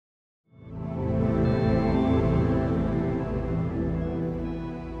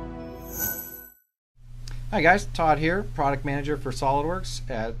Hi guys, Todd here, Product Manager for SolidWorks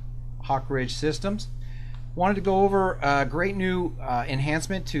at Hawk Ridge Systems. Wanted to go over a great new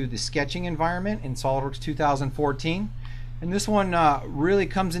enhancement to the sketching environment in SolidWorks 2014. And this one really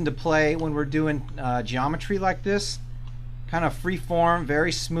comes into play when we're doing geometry like this. Kind of free form,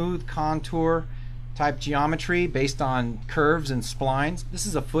 very smooth contour type geometry based on curves and splines. This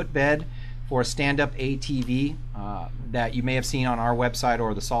is a footbed for a stand-up ATV that you may have seen on our website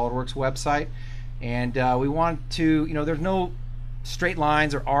or the SolidWorks website. And we want to, there's no straight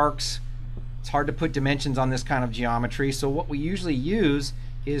lines or arcs. It's hard to put dimensions on this kind of geometry. So what we usually use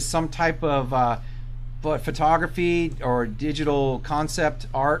is some type of photography or digital concept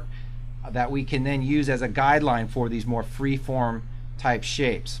art that we can then use as a guideline for these more free-form type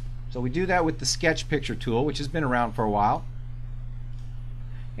shapes. So we do that with the sketch picture tool, which has been around for a while.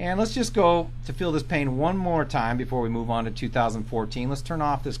 And let's just go to feel this pain one more time before we move on to 2014. Let's turn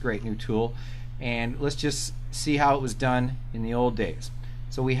off this great new tool and let's just see how it was done in the old days.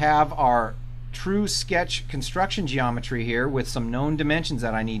 So we have our true sketch construction geometry here with some known dimensions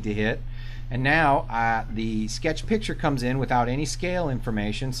that I need to hit. And now the sketch picture comes in without any scale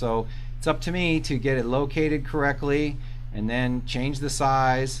information, so it's up to me to get it located correctly and then change the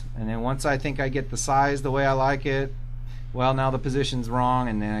size. And then once I think I get the size the way I like it, well, now the position's wrong,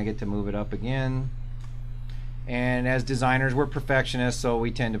 and then I get to move it up again. And as designers, we're perfectionists, so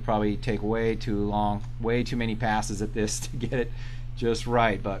we tend to probably take way too long, way too many passes at this to get it just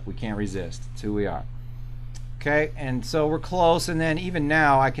right, but we can't resist. It's who we are. Okay, and so we're close, and then even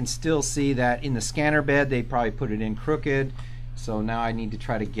now I can still see that in the scanner bed they probably put it in crooked. So now I need to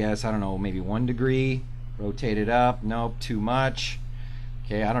try to guess, I don't know, maybe 1 degree, rotate it up, nope, too much.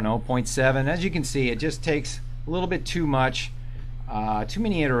 Okay, I don't know, 0.7. As you can see, it just takes a little bit too much, too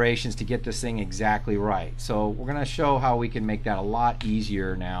many iterations to get this thing exactly right. So we're going to show how we can make that a lot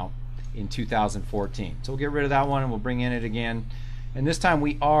easier now in 2014. So we'll get rid of that one and we'll bring in it again. And this time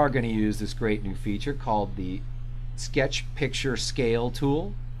we are going to use this great new feature called the Sketch Picture Scale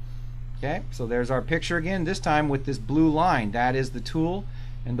tool. Okay, so there's our picture again, this time with this blue line. That is the tool,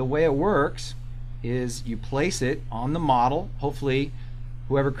 and the way it works is you place it on the model. Hopefully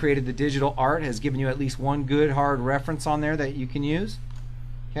whoever created the digital art has given you at least one good hard reference on there that you can use.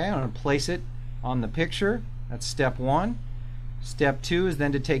 Okay, I'm going to place it on the picture. That's step one. Step two is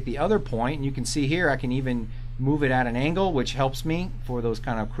then to take the other point, and you can see here I can even move it at an angle, which helps me for those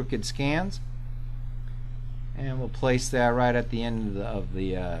kind of crooked scans. And we'll place that right at the end of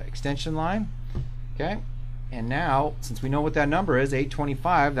the extension line. Okay, and now since we know what that number is,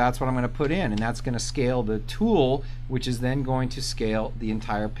 825, that's what I'm going to put in, and that's going to scale the tool, which is then going to scale the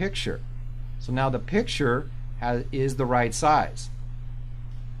entire picture. So now the picture is the right size,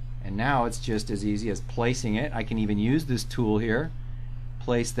 and now it's just as easy as placing it. I can even use this tool here,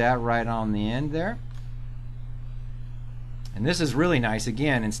 place that right on the end there. And this is really nice.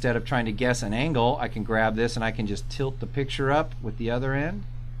 Again, instead of trying to guess an angle, I can grab this and I can just tilt the picture up with the other end.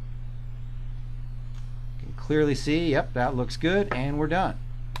 You can clearly see, yep, that looks good, and we're done.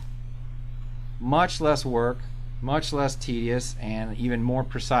 Much less work, much less tedious, and even more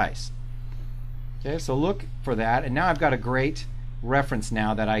precise. Okay, so look for that, and now I've got a great reference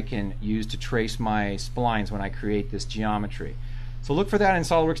now that I can use to trace my splines when I create this geometry. So look for that in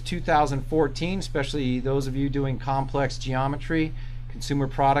SolidWorks 2014, especially those of you doing complex geometry, consumer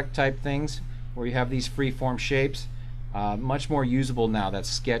product type things, where you have these free-form shapes. Much more usable now, that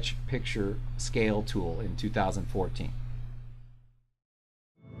Sketch Picture Scale tool in 2014.